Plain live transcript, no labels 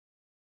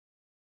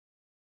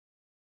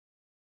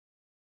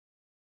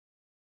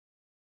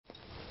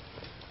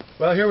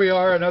Well, here we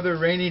are, another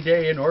rainy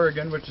day in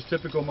Oregon, which is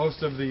typical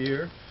most of the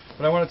year.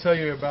 But I want to tell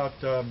you about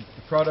the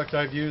product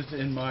I've used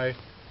in my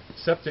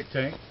septic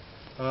tank.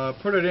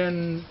 Put it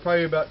in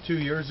probably about 2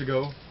 years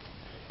ago,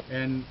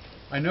 and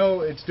I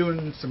know it's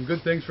doing some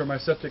good things for my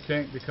septic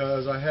tank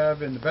because I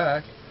have in the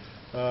back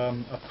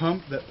a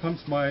pump that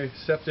pumps my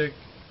septic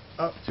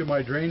up to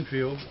my drain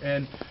field,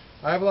 and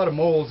I have a lot of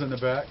moles in the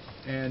back,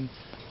 and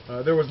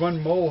there was one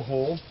mole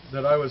hole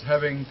that I was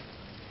having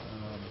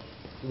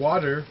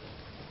water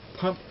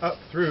pumped up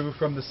through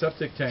from the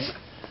septic tank.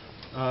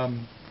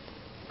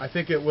 I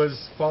think it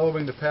was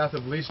following the path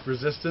of least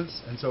resistance,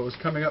 and so it was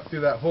coming up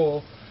through that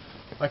hole.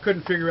 I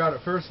couldn't figure out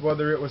at first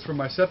whether it was from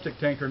my septic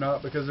tank or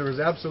not because there was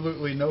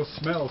absolutely no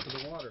smell to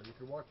the water. You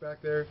could walk back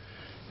there,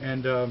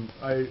 and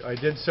I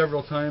did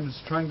several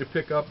times trying to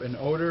pick up an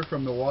odor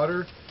from the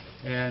water,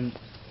 and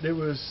it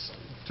was,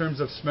 in terms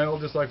of smell,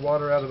 just like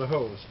water out of the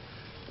hose.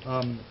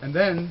 And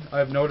then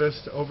I've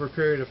noticed over a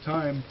period of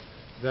time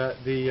that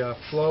the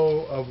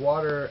flow of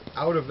water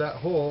out of that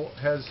hole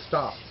has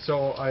stopped.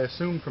 So I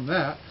assume from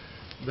that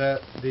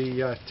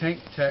the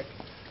TankTech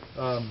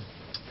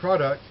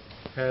product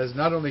has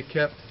not only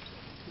kept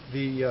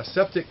the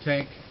septic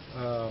tank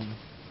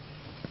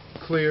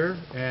clear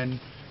and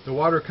the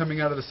water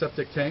coming out of the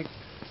septic tank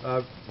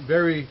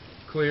very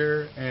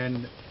clear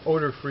and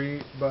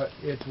odor-free, but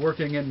it's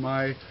working in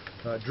my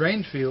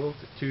drain field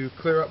to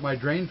clear up my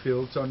drain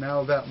field. So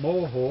now that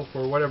mole hole,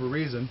 for whatever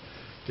reason,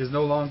 is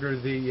no longer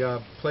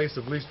the place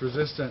of least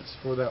resistance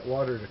for that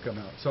water to come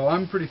out. So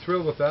I'm pretty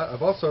thrilled with that.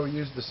 I've also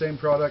used the same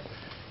product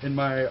in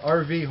my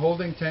RV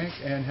holding tank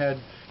and had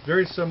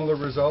very similar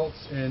results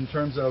in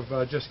terms of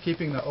just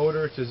keeping the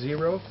odor to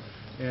zero,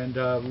 and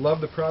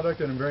love the product,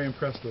 and I'm very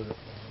impressed with it.